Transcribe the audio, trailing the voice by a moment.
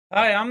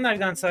Hi, I'm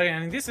Niagara,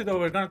 and in this video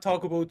we're going to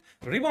talk about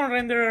ribbon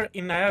renderer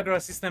in Niagara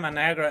system and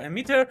Niagara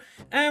emitter,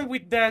 and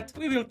with that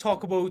we will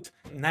talk about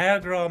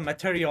Niagara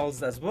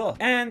materials as well.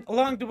 And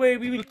along the way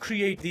we will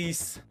create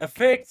these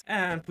effects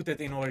and put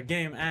it in our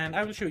game, and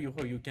I will show you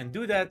how you can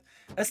do that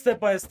step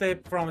by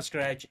step from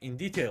scratch in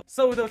detail.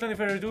 So without any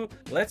further ado,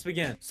 let's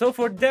begin. So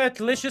for that,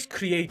 let's just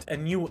create a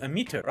new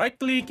emitter. Right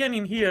click and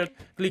in here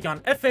click on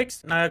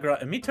FX Niagara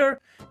emitter,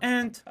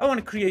 and I want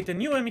to create a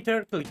new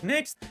emitter. Click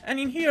next, and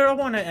in here I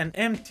want an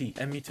empty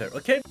emitter.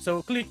 Okay,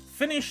 so click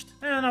finished,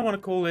 and I want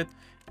to call it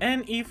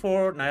NE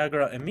for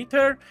Niagara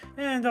emitter,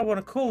 and I want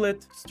to call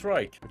it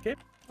strike. Okay,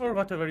 or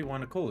whatever you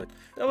want to call it.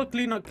 I will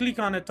click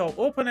on it, I'll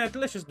open it.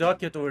 Let's just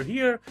dock it over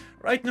here.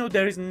 Right now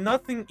there is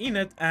nothing in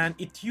it, and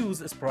it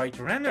uses sprite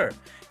render.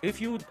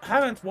 If you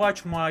haven't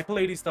watched my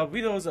playlist of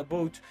videos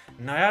about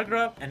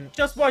Niagara, and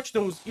just watch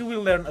those, you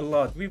will learn a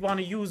lot. We want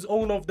to use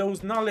all of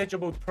those knowledge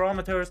about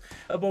parameters,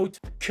 about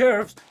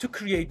curves to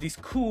create this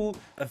cool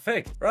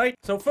effect, right?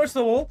 So first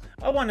of all,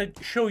 I want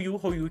to show you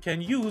how you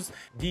can use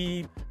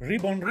the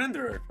ribbon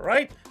renderer,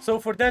 right? So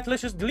for that,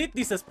 let's just delete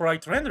this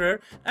sprite renderer,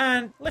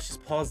 and let's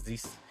just pause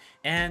this.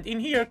 And in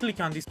here click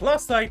on this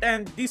plus sign,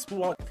 and this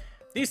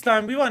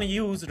time we want to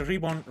use the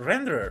ribbon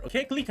renderer.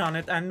 Okay, click on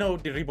it and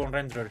note the ribbon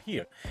renderer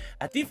here.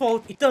 At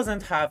default it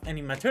doesn't have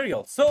any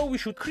material, so we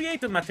should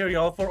create a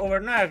material for our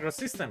Niagara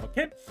system.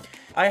 Okay,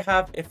 I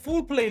have a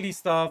full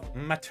playlist of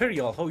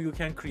material, how you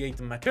can create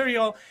a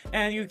material,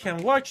 and you can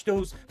watch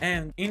those.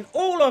 And in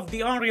all of the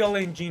Unreal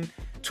Engine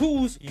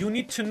tools, you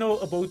need to know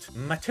about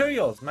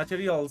materials.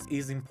 Materials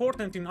is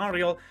important in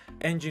Unreal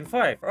Engine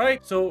 5,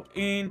 right? So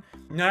in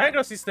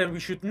Niagara system we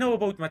should know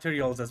about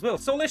materials as well.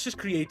 So let's just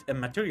create a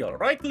material.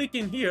 Right click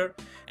in here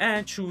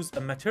and choose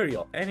a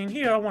material, and in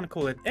here I want to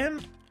call it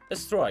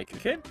strike.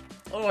 Okay,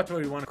 or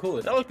whatever you want to call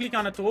it. I'll click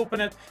on it to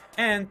open it.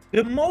 And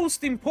the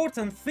most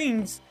important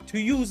things to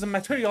use a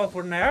material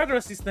for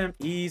Niagara system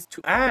is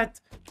to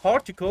add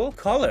particle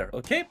color.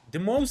 Okay, the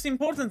most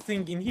important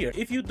thing in here.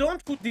 If you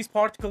don't put this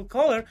particle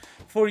color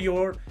for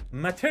your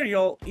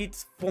material,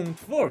 it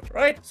won't work,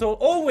 right? So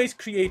always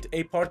create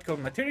a particle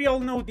material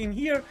node in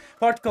here,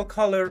 particle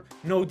color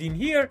node in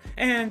here,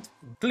 and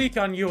click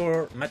on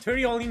your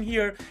material in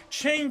here,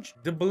 change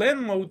the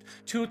blend mode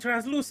to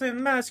translucent,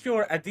 mask,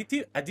 or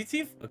additive.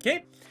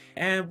 Okay,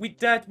 and with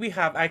that we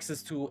have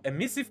access to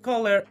emissive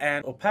color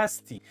and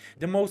opacity,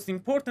 the most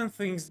important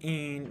things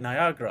in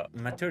Niagara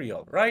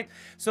material, right?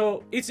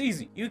 So it's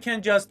easy. You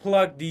can just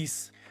plug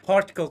these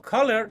particle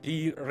color,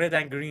 the red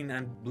and green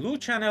and blue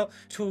channel,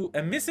 to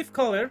emissive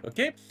color.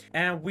 Okay,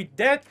 and with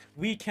that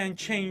we can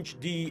change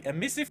the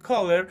emissive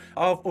color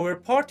of our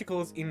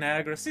particles in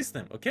Niagara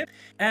system. Okay,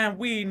 and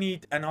we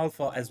need an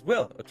alpha as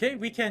well. Okay,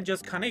 we can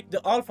just connect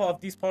the alpha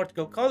of this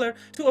particle color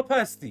to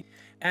opacity,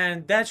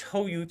 and that's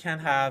how you can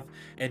have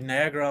a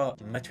Niagara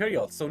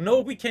material. So now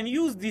we can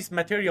use this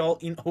material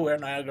in our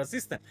Niagara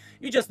system.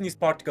 You just need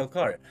particle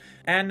color,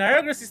 and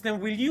Niagara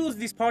system will use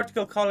this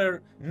particle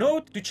color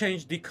node to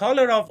change the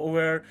color of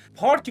our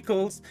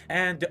particles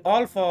and the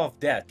alpha of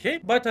that. Okay,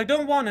 but I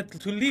don't want it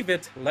to leave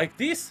it like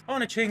this. I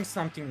want to change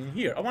something in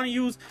here. I want to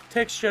use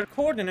texture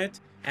coordinate,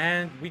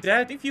 and with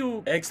that, if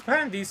you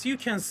expand this, you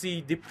can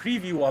see the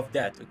preview of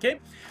that. Okay,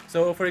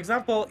 so for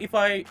example, if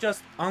I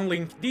just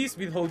unlink this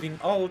with holding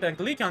alt and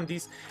click on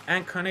this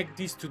and connect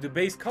this to the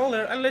base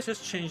color, and let's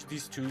just change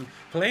this to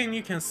plain,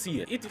 you can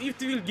see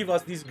it will give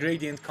us this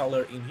gradient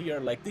color in here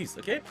like this.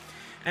 Okay,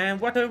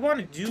 and what I want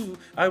to do,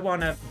 I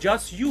want to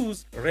just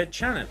use red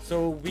channel,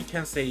 so we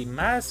can say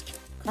mask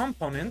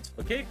component.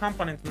 Okay,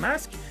 component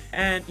mask,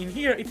 and in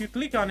here if you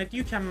click on it,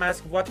 you can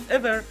mask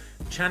whatever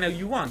channel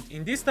you want.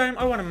 In this time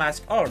I want to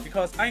mask R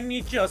because I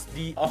need just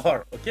the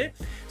R. Okay,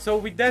 so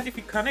with that, if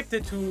you connect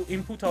it to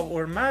input of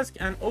our mask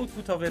and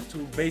output of it to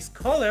base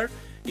color,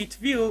 it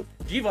will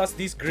give us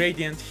this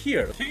gradient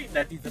here. Okay,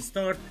 that is the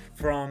start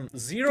from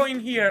 0 in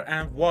here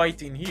and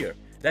white in here.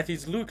 That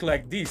is look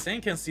like this, and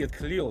you can see it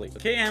clearly.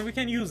 Okay, and we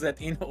can use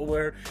that in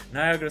our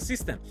Niagara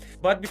system.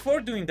 But before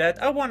doing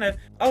that, I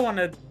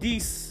wanna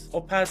this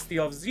opacity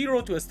of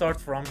 0 to start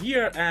from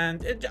here,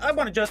 and I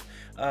want to just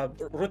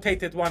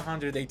rotate it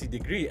 180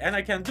 degree, and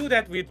I can do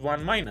that with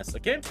 1 minus.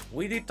 Okay,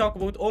 we did talk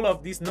about all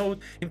of this node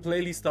in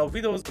playlist of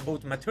videos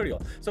about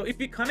material. So if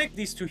we connect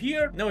this to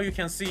here, now you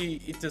can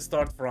see it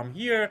start from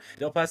here.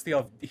 The opacity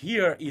of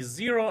here is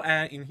 0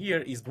 and in here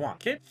is 1.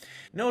 Okay,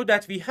 now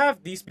that we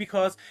have this,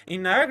 because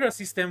in Niagara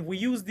system we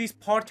use this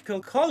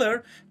particle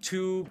color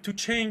to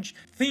change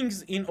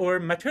things in our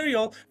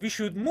material, we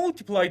should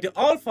multiply the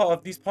alpha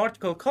of this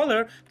particle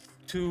color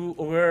to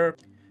our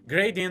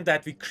gradient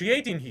that we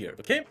create in here.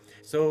 Okay,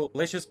 so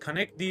let's just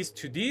connect these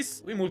to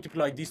this. We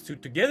multiply these two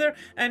together,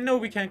 and now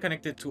we can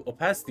connect it to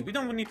opacity. We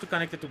don't need to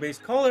connect it to base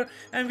color,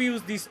 and we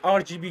use this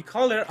RGB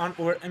color on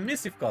our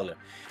emissive color,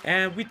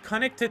 and we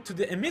connect it to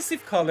the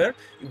emissive color.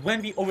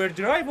 When we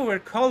overdrive our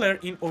color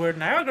in our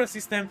Niagara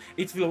system,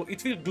 it will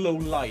glow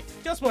light.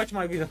 Just watch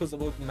my videos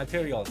about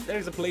materials. There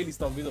is a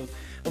playlist of videos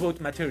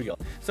about material.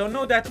 So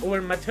now that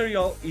our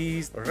material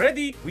is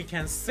ready, we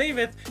can save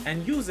it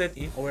and use it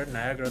in our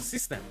Niagara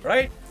system,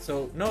 right?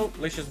 So now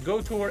let's just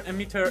go to our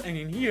emitter, and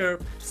in here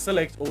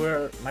select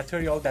our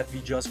material that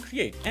we just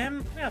create,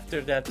 and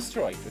after that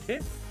strike. Okay,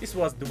 this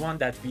was the one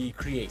that we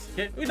create.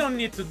 Okay, we don't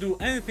need to do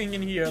anything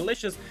in here.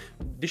 Let's just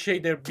the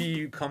shader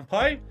be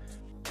compiled,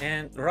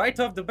 and right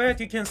off the bat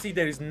you can see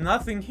there is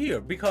nothing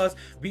here because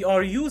we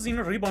are using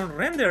ribbon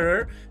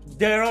renderer.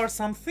 There are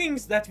some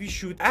things that we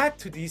should add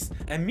to this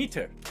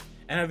emitter,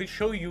 and I will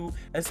show you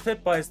a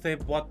step by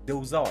step what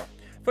those are.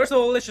 First of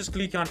all, let's just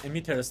click on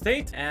emitter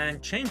state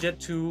and change it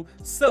to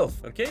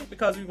self, okay?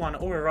 Because we want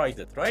to override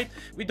it, right?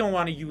 We don't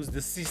want to use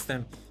the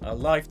system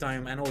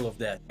lifetime and all of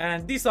that.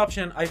 And this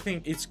option, I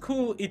think it's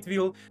cool. It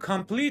will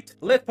complete,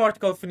 let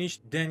particle finish,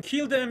 then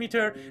kill the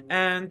emitter.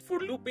 And for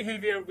loop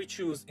behavior, we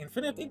choose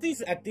infinite. It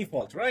is at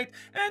default, right?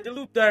 And the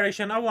loop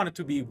duration, I want it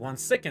to be 1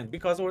 second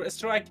because our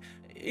strike,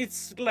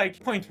 it's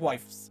like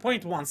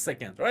 0.1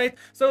 second, right?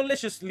 So let's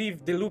just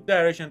leave the loop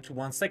duration to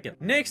 1 second.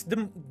 Next,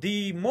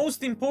 the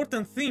most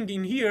important thing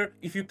in here,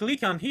 if you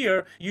click on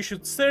here, you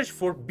should search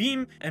for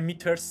beam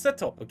emitter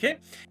setup, okay?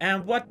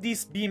 And what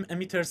this beam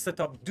emitter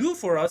setup do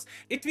for us,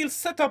 it will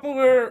set up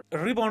our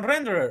ribbon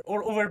renderer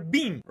or our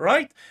beam,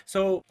 right?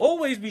 So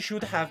always we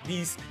should have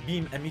this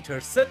beam emitter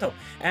setup,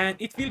 and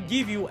it will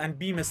give you a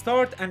beam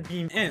start and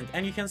beam end.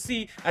 And you can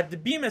see at the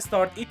beam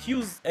start, it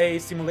use a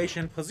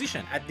simulation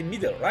position at the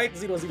middle, right?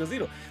 0, 0,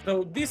 0.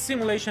 So this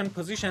simulation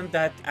position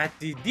that at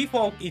the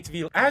default it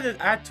will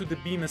add to the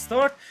beam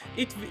start,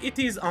 it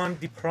is on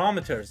the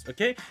parameters,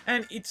 okay?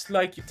 And it's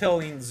like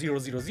telling 0,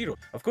 0, 0.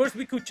 Of course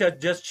we could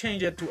just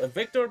change it to a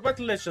vector, but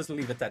let's just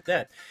leave it at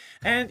that.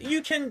 And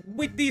you can,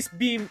 with this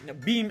beam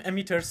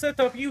emitter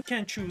setup, you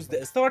can choose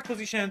the start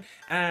position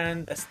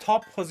and a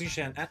stop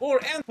position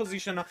or end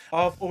position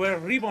of our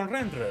ribbon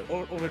renderer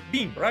or our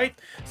beam, right?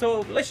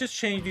 So let's just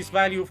change this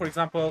value. For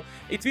example,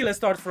 it will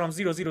start from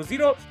 0, 0,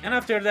 0, and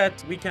after that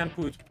we can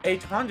put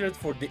 800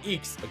 for the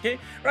X, okay?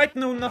 Right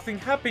now nothing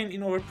happened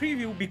in our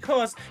preview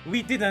because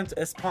we didn't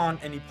spawn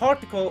any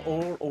particle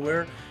or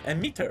our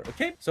emitter,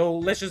 okay? So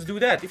let's just do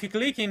that. If you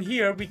click in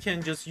here, we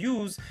can just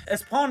use a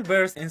spawn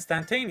burst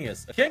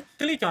instantaneous, okay?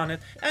 Click on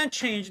it and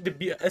change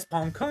the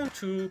spawn count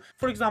to,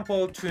 for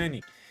example,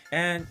 20.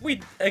 And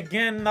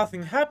again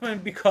nothing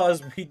happened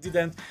because we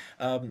didn't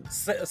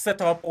set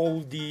up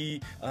all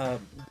the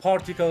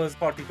particle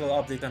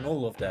update and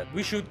all of that.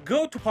 We should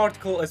go to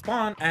particle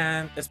spawn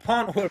and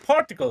spawn our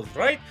particles,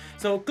 right?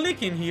 So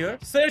click in here,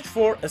 search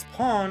for a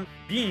spawn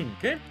beam,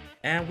 okay?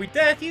 And with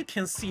that you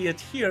can see it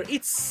here.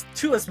 It's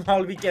too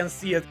small, we can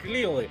see it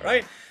clearly,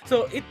 right?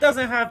 So it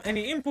doesn't have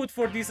any input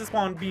for this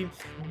spawn beam,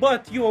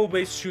 but you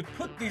always should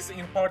put this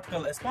in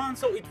particle spawn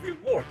so it will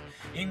work.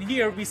 In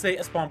here we say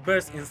spawn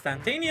burst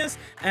instantaneous,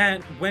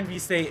 and when we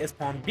say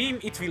spawn beam,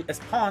 it will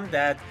spawn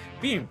that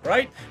beam,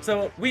 right?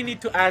 So we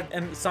need to add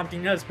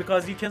something else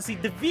because you can see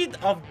the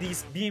width of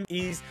this beam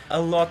is a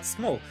lot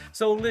small.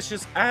 So let's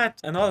just add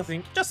another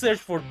thing. Just search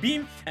for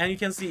beam and you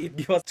can see it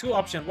gives us two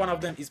options. One of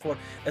them is for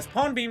a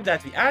spawn beam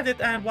that we added,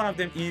 and one of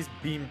them is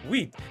beam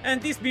width.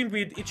 And this beam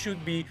width, it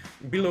should be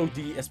below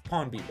the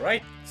spawn beam,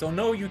 right? So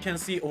now you can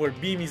see our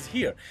beam is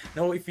here.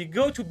 Now if we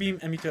go to beam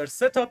emitter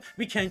setup,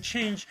 we can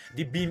change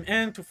the beam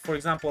end to, for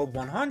example,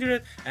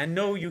 100, and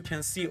now you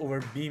can see our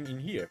beam in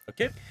here,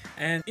 okay?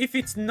 And if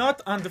it's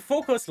not on the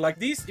focus like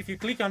this, if you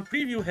click on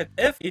preview, hit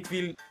F, it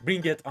will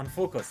bring it on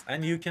focus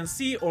and you can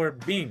see our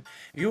beam.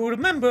 You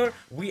remember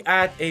we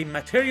add a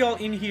material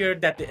in here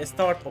that the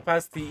start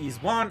opacity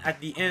is 1, at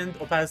the end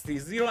opacity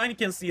is 0, and you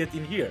can see it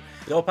in here.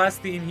 The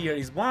opacity in here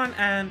is 1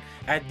 and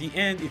at the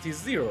end it is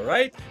 0,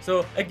 right?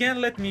 So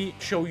again, let me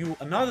show you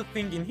another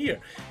thing in here.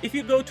 If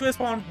you go to a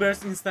spawn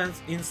burst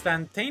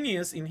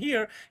instantaneous in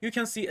here, you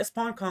can see a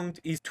spawn count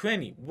is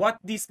 20. What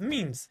this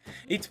means?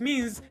 It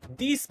means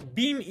this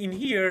beam in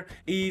here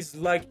is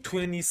like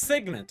 20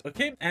 segment,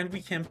 okay? And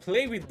we can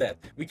play with that.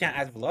 We can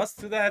add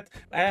velocity to that,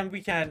 and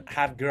we can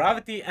have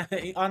gravity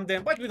on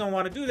them, but we don't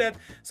want to do that.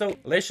 So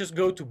let's just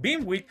go to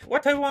beam width.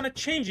 What I want to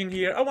change in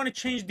here, I want to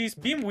change this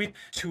beam width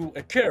to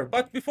a curve.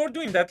 But before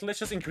doing that, let's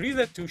just increase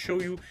it to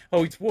show you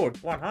how it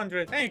works.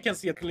 100, and you can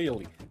see it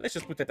clearly. Let's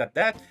just put it at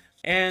that.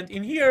 And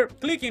in here,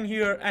 click in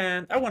here,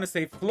 and I want to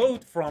say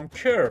float from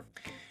curve.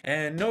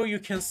 And now you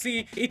can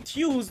see it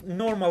used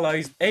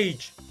normalized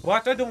edge,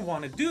 but I don't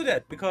want to do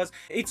that because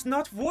it's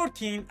not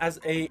working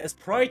as a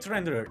sprite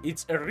renderer.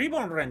 It's a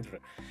ribbon renderer,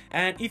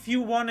 and if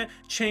you want to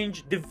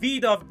change the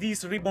width of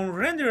this ribbon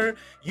renderer,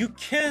 you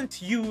can't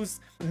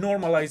use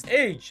normalized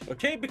edge,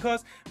 okay?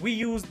 Because we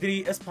use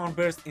the spawn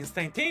burst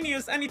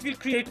instantaneous, and it will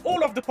create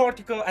all of the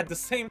particle at the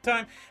same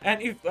time,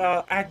 and if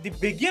at the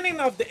beginning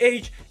of the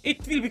edge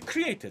it will be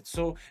created.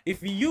 So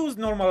if we use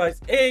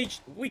normalized edge,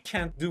 we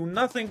can't do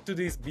nothing to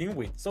this beam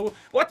width. So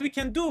what we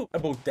can do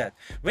about that,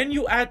 when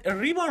you add a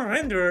ribbon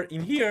renderer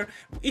in here,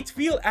 it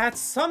will add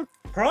some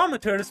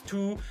parameters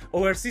to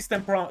our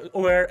system,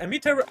 our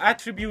emitter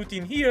attribute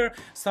in here,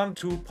 some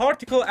to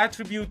particle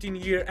attribute in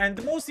here, and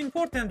the most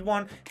important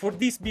one for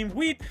this beam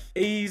width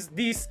is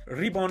this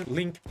ribbon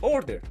link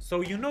order.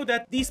 So you know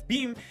that this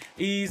beam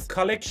is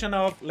collection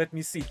of, let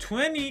me see,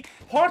 20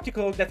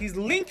 particles that is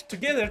linked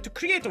together to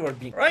create our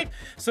beam, right?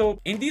 So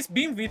in this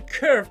beam width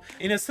curve,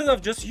 instead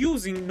of just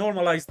using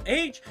normalized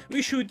edge,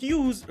 we should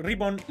use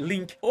ribbon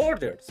link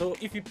order. So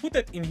if you put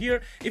it in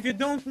here, if you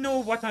don't know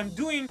what I'm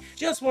doing,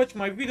 just watch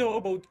my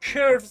video about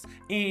curves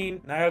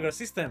in Niagara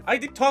system. I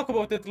did talk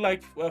about it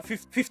like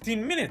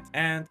 15 minutes,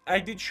 and I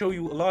did show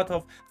you a lot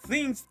of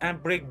things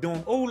and break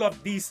down all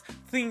of these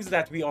things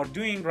that we are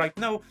doing right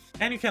now,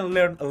 and you can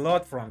learn a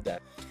lot from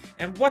that.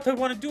 And what I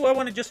want to do, I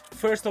want to just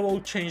first of all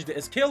change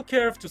the scale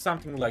curve to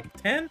something like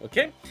 10,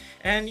 okay?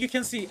 And you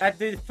can see at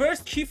the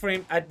first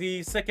keyframe, at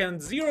the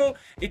second 0,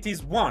 it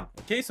is 1,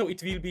 okay? So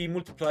it will be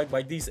multiplied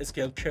by this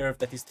scale curve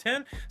that is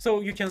 10.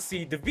 So you can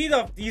see the width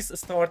of this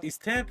start is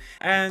 10,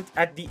 and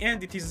at the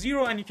end it is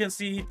 0, and you can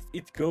see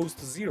it goes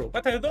to 0.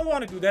 But I don't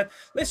want to do that.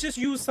 Let's just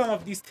use some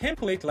of these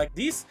template like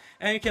this,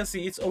 and you can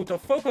see it's out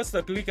of focus.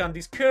 So click on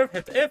this curve,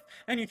 hit F,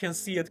 and you can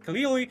see it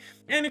clearly.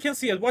 And you can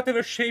see it,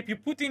 whatever shape you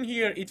put in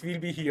here, it will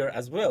be here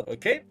as well,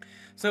 okay?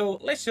 So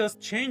let's just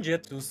change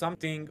it to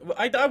something.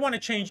 I want to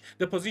change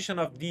the position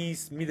of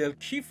this middle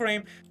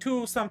keyframe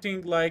to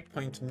something like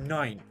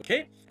 0.9,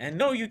 okay? And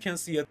now you can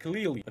see it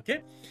clearly,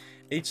 okay?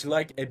 It's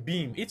like a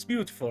beam. It's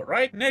beautiful,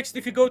 right? Next,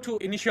 if you go to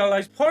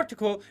initialize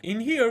particle, in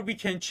here we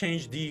can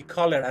change the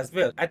color as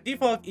well. At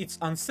default it's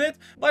unset,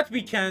 but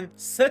we can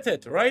set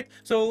it, right?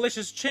 So let's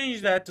just change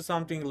that to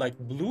something like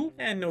blue,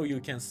 and now you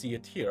can see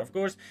it here. Of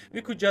course,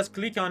 we could just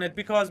click on it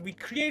because we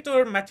create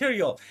our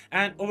material,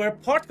 and our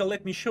particle,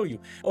 let me show you,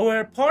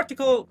 our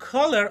particle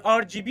color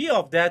RGB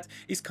of that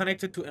is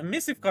connected to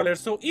emissive color.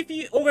 So if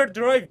you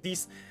overdrive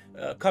this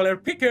color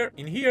picker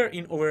in here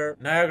in our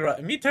Niagara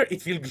emitter,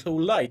 it will glow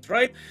light,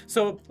 right?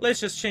 So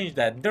let's just change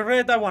that. The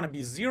red I want to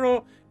be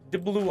 0, the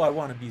blue I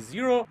want to be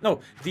 0, no,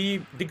 the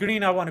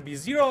green I want to be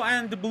 0,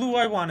 and the blue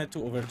I wanted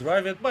to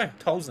overdrive it by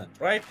 1000,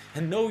 right?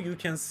 And now you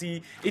can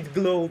see it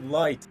glow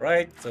light,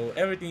 right? So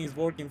everything is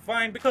working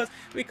fine because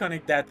we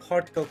connect that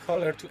particle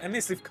color to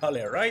emissive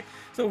color, right?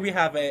 So we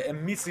have a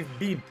emissive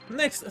beam.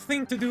 Next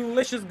thing to do,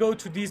 let's just go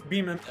to this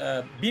beam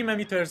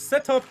emitter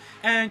setup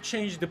and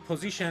change the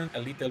position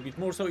a little bit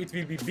more so it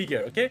will be bigger,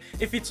 okay?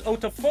 If it's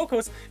out of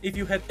focus, if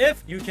you hit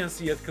F, you can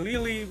see it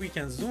clearly. We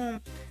can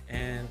zoom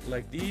and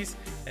like this,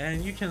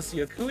 and you can see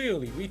it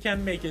clearly. We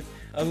can make it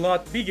a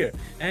lot bigger,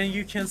 and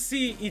you can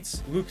see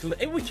it's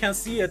we can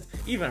see it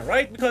even,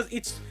 right? Because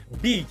it's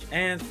big,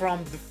 and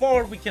from the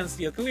far we can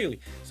see it clearly.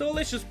 So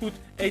let's just put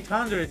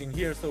 800 in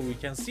here so we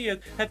can see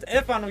it. Hit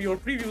F on your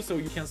preview so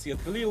you can see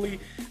it clearly.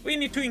 We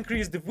need to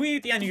increase the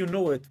width, and you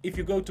know it. If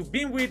you go to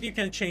beam width, you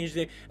can change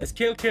the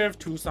scale curve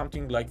to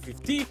something like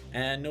 50,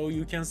 and now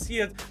you can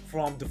see it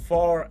from the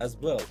far as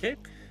well, okay?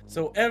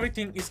 So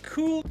everything is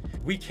cool.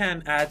 We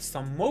can add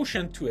some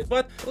motion to it,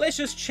 but let's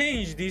just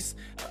change this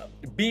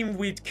beam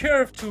width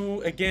curve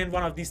to, again,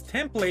 one of these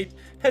templates.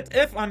 Hit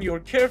F on your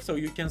curve so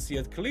you can see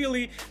it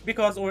clearly,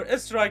 because our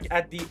strike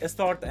at the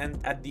start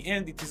and at the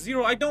end it is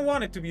 0. I don't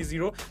want it to be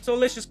 0, so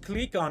let's just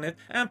click on it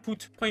and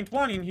put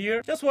 0.1 in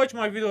here. Just watch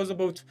my videos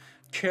about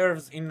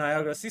curves in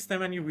Niagara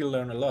system and you will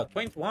learn a lot.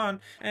 0.1,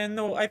 and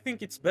no, I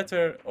think it's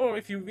better, or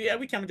if you, yeah,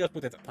 we can just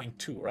put it at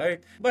 0.2,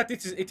 right? But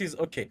it is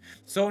okay.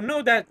 So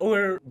now that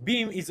our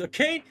beam is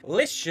okay,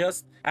 let's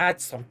just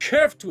add some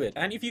curve to it.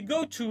 And if you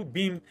go to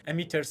beam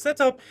emitter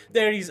setup,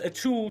 there is a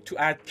tool to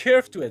add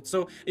curve to it.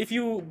 So if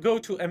you go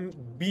to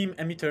beam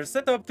emitter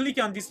setup,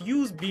 click on this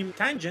use beam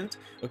tangent,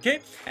 okay?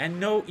 And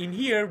now in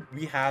here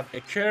we have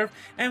a curve,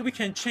 and we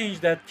can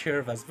change that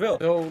curve as well.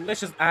 So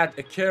let's just add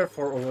a curve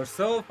for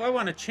ourselves. I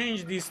want to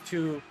change this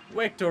to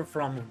vector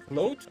from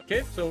float,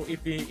 okay? So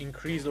if we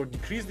increase or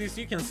decrease this,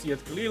 you can see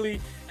it clearly.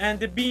 And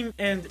the beam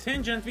and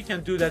tangent, we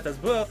can do that as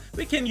well.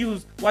 We can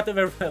use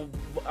whatever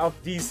of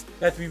these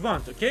that we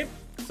want, okay?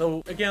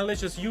 So again,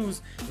 let's just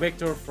use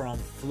vector from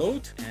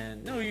float,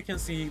 and now you can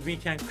see we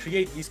can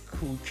create this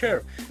cool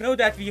curve. Now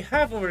that we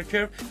have our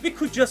curve, we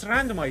could just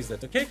randomize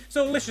it, okay?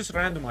 So let's just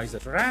randomize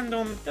it.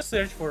 Random, just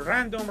search for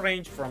random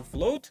range from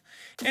float,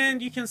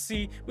 and you can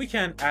see we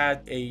can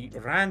add a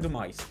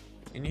randomize.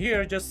 In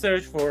here, just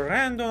search for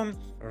random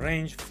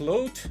range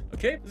float,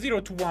 okay?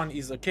 0 to 1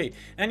 is okay,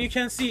 and you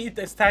can see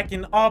it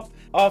stacking up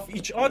of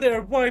each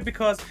other. Why?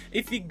 Because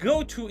if we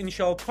go to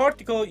initial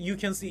particle, you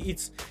can see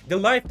it's the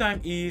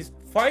lifetime is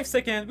 5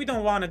 seconds. We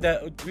don't want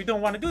that. We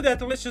don't want to do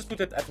that. Let's just put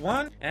it at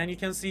 1, and you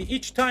can see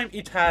each time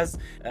it has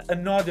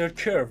another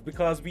curve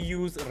because we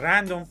use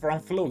random from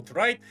float,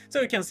 right?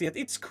 So you can see it.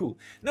 It's cool.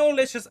 Now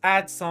let's just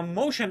add some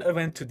motion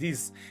event to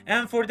this,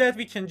 and for that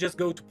we can just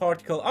go to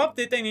particle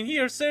update, and in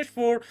here search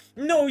for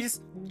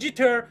noise,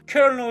 jitter,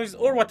 curl noise,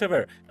 or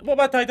whatever.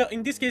 But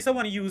in this case I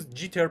want to use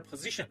jitter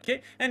position,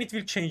 okay? And it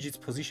will change its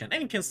position,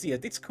 and you can see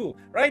it. It's cool,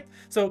 right?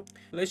 So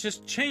let's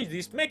just change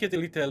this, make it a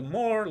little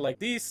more like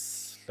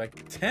this. like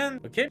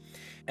 10, okay?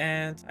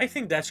 And I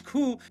think that's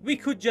cool. We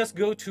could just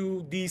go to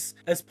this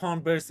spawn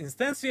burst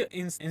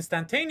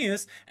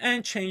instantaneous and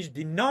change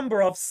the number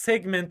of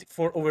segment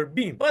for our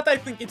beam. But I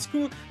think it's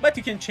cool, but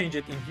you can change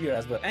it in here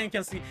as well. And you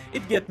can see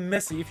it get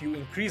messy if you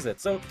increase it.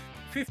 So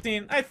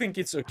 15, I think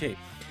it's okay.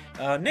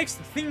 Next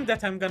thing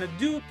that I'm gonna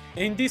do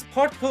in this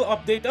particle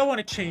update, I want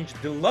to change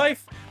the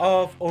life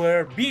of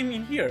our beam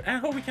in here. And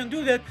how we can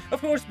do that?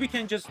 Of course, we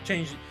can just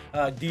change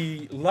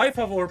the life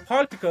of our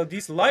particle,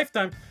 this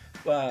lifetime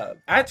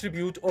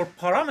attribute or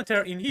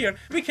parameter in here.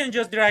 We can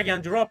just drag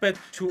and drop it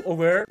to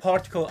our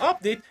particle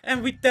update,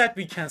 and with that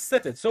we can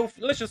set it. So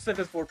let's just set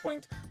it for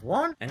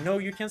 0.1, and now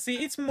you can see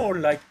it's more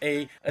like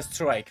a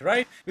strike,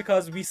 right?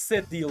 Because we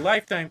set the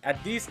lifetime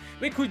at this.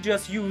 We could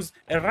just use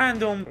a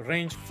random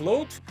range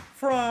float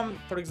from,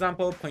 for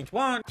example,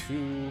 0.1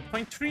 to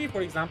 0.3,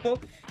 for example,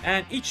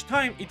 and each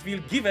time it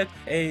will give it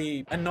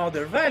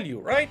another value,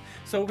 right?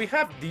 So we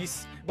have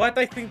this, but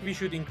I think we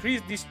should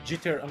increase this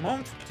jitter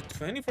amount to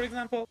 20, for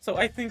example. So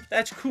I think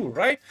that's cool,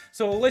 right?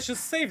 So let's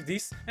just save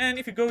this, and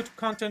if you go to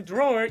content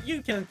drawer,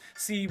 you can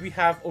see we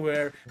have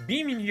our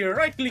beam in here.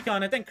 Right click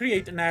on it and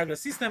create a Niagara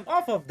system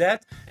off of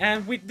that,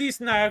 and with this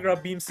Niagara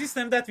beam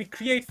system that we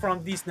create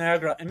from this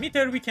Niagara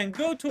emitter, we can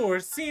go to our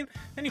scene,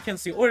 and you can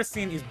see our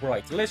scene is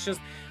bright. Let's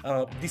just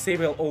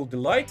disable all the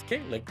light,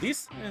 okay, like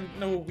this. And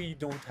no, we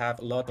don't have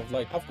a lot of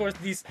light. Of course,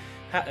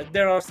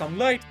 there are some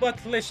light, but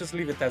let's just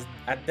leave it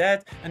at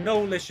that. And now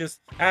let's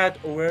just add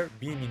our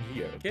beam in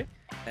here, okay?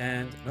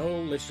 And now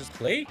let's just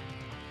play.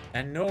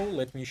 And now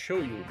let me show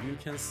you. You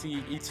can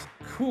see it's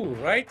cool,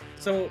 right?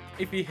 So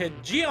if we hit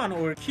G on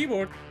our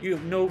keyboard, you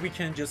know we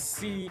can just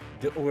see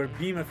our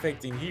beam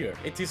effect in here.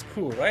 It is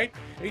cool, right?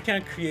 We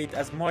can create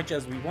as much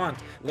as we want.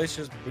 Let's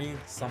just bring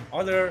some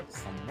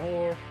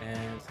more,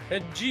 and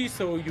hit G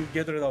so you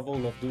get rid of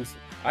all of those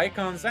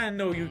icons. And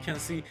now you can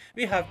see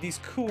we have this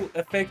cool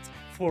effect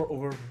for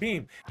our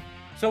beam.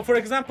 So for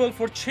example,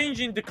 for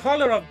changing the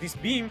color of this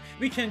beam,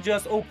 we can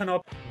just open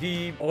up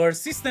our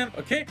system,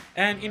 okay?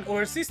 And in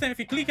our system, if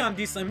we click on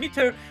this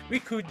emitter, we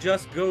could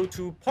just go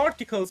to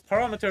particles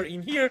parameter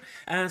in here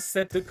and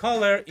set the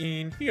color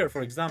in here,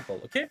 for example,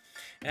 okay?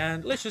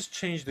 And let's just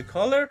change the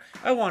color.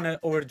 I want to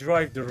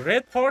overdrive the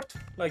red part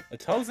like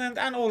 1000,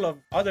 and all of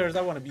others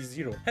I want to be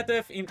 0. Hit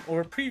F in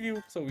our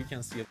preview so we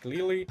can see it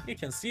clearly. You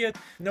can see it.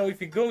 Now if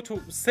we go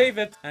to save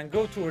it and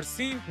go to our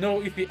scene, now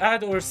if we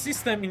add our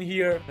system in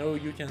here, now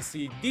you can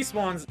see this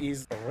one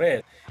is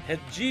red. Hit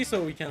G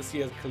so we can see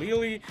it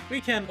clearly.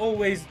 We can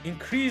always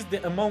increase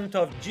the amount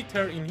of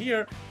jitter in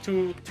here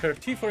to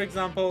 30, for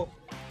example.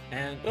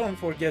 And don't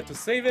forget to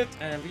save it,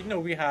 and we know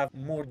we have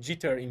more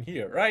jitter in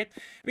here, right?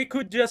 We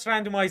could just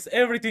randomize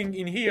everything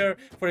in here,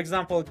 for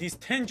example this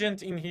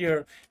tangent in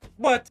here,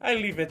 but I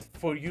leave it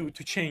for you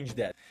to change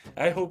that.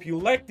 I hope you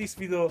like this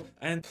video,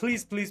 and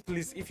please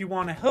if you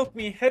want to help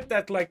me, hit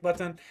that like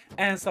button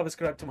and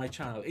subscribe to my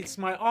channel. It's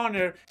my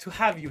honor to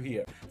have you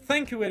here.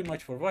 Thank you very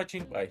much for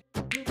watching. Bye.